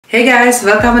Hey guys,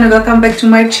 welcome and welcome back to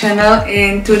my channel.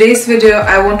 In today's video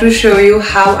I want to show you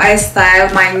how I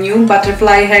style my new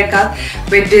butterfly haircut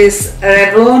with this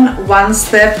Revlon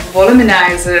one-step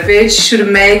volumizer, which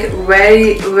should make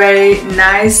very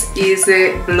nice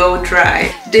easy blow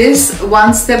dry. This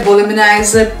one-step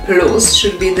volumizer plus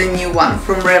should be the new one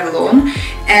from Revlon,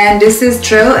 and this is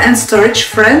travel and storage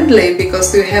friendly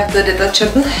because you have the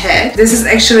detachable head. This is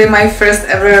actually my first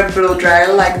ever blow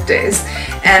dryer like this,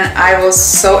 and I was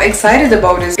so excited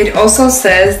about this. It also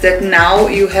says that now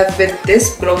you have with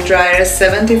this blow dryer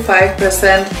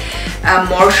 75%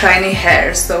 more shiny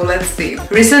hair, so let's see.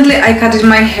 Recently I cut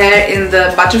my hair in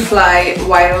the butterfly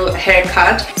wild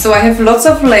haircut, so I have lots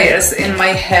of layers in my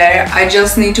hair. I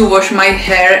just need to wash my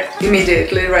hair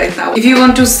immediately right now. If you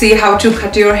want to see how to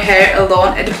cut your hair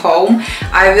alone at home,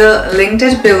 I will link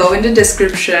that below in the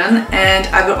description, and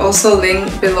I will also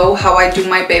link below how I do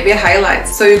my baby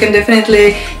highlights, so you can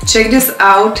definitely check this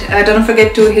out. Don't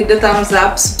forget to hit the thumbs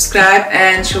up, subscribe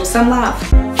and show some love.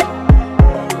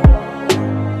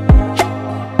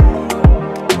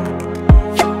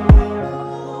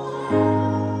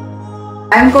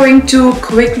 I'm going to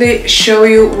quickly show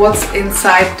you what's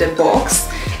inside the box.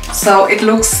 So it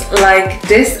looks like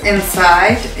this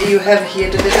inside. You have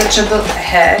here the detachable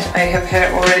head. I have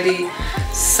hair already,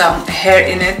 some hair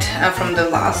in it from the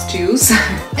last use.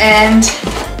 And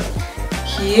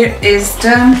here is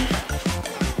the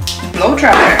blow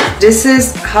dryer. This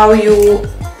is how you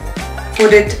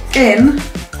put it in,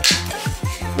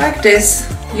 like this.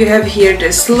 You have here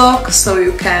this lock, so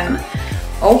you can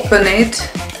open it,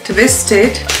 twist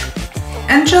it,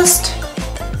 and just,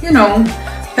 you know,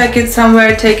 pack it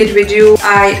somewhere, take it with you.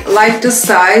 I like the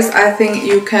size. I think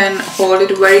you can hold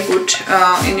it very good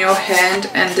in your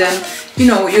hand, and then, you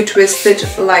know, you twist it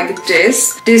like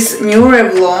this. This new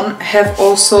Revlon have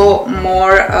also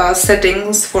more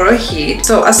settings for a heat.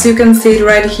 So as you can see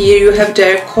right here, you have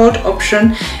their cold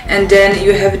option, and then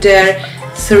you have their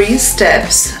 3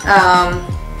 steps.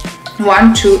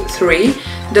 1, 2, 3.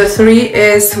 The 3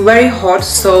 is very hot,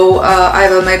 so I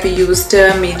will maybe use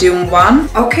the medium one.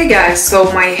 Okay guys, so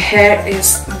my hair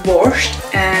is washed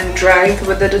and dried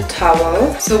with the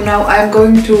towel. So now I'm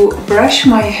going to brush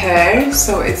my hair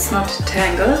so it's not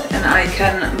tangled and I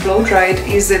can blow dry it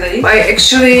easily. I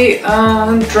actually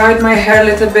dried my hair a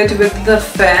little bit with the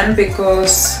fan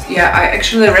because, yeah, I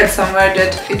actually read somewhere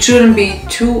that it shouldn't be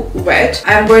too wet.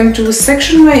 I'm going to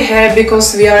section my hair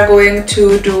because we are going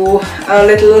to do a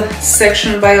little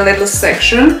section by little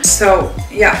section. So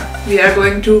yeah, we are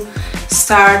going to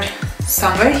start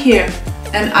somewhere here,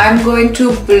 and I'm going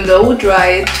to blow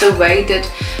dry it the way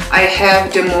that I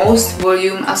have the most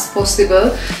volume as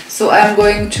possible. So I'm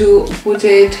going to put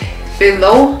it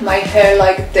below my hair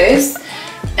like this,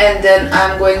 and then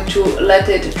I'm going to let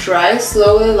it dry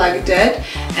slowly like that,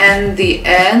 and the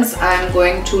ends I'm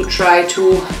going to try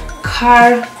to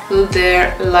carve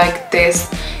there like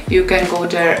this. You can go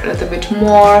there a little bit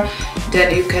more,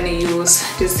 then you can use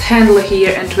this handle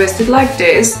here and twist it like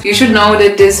this. You should know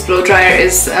that this blow dryer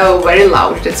is very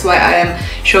loud, that's why I am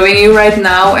showing you right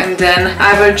now, and then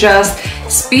I will just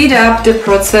speed up the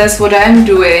process what I'm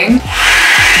doing.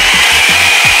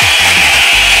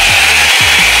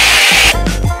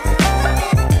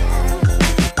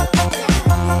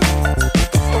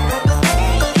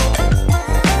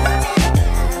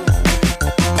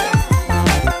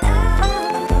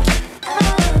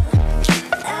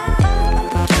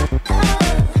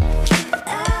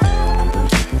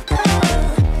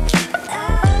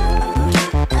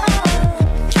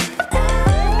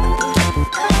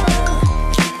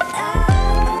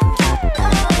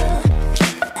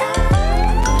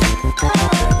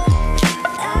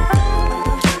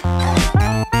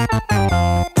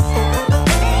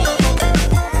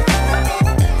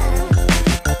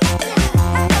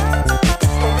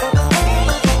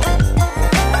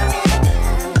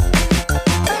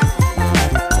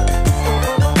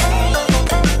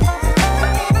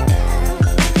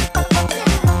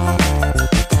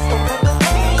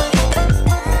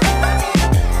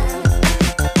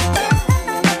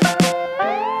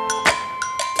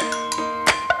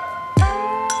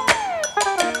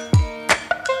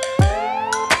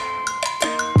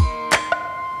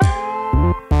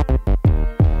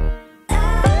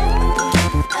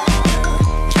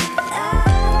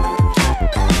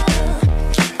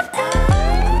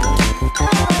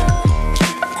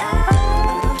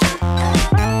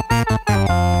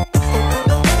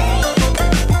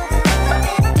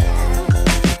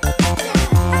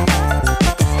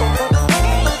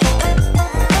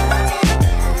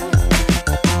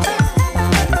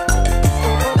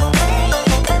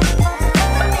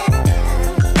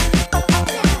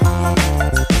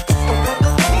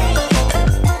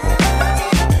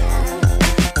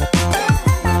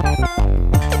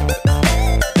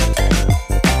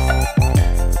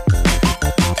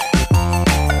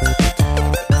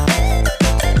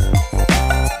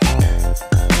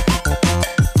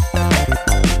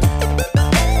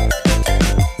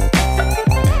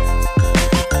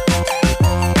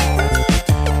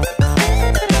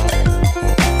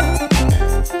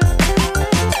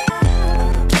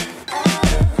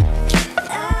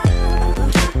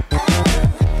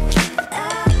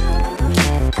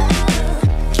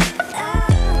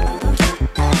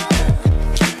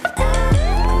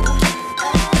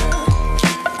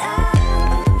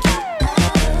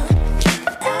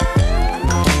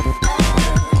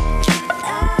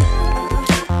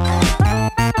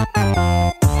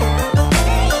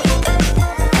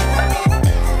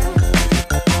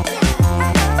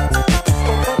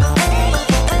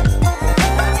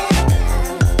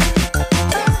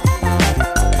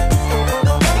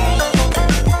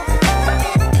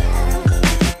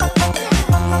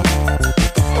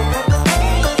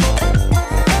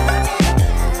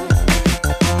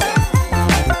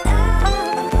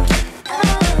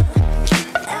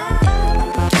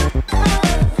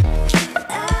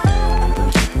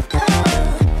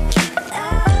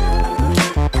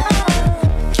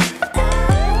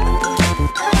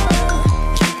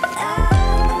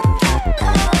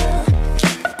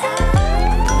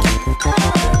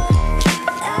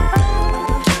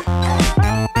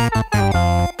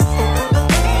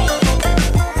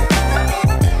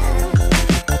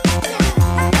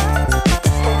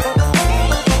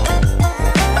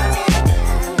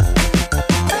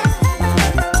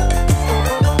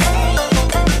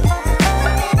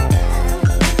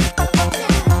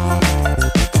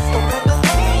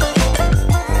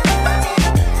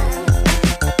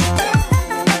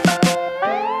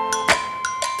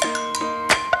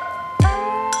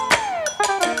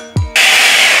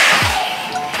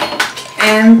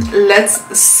 and let's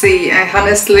see. I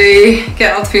honestly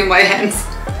cannot feel my hands.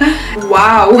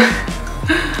 Wow,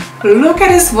 look at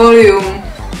this volume.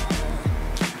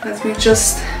 Let me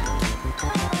just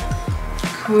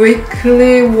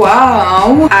quickly,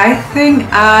 wow, I think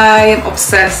I am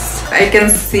obsessed. I can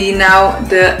see now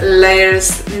the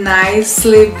layers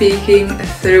nicely peeking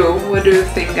through. What do you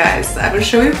think, guys? I will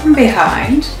show you from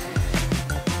behind.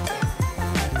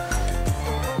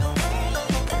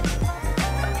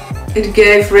 It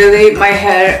gave really my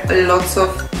hair lots of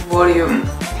volume.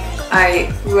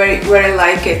 I very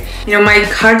like it. You know, my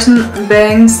curtain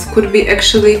bangs could be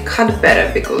actually cut better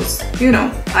because, you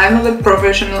know, I'm not a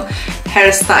professional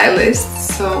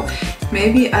hairstylist, so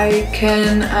maybe I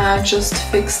can just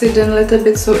fix it a little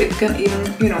bit so it can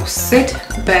even, you know, sit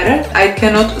better. I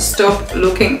cannot stop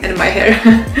looking at my hair.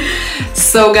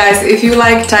 So guys, if you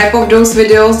like type of those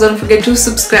videos, don't forget to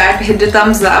subscribe, hit the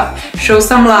thumbs up, show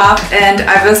some love, and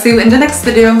I will see you in the next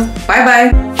video. Bye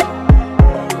bye!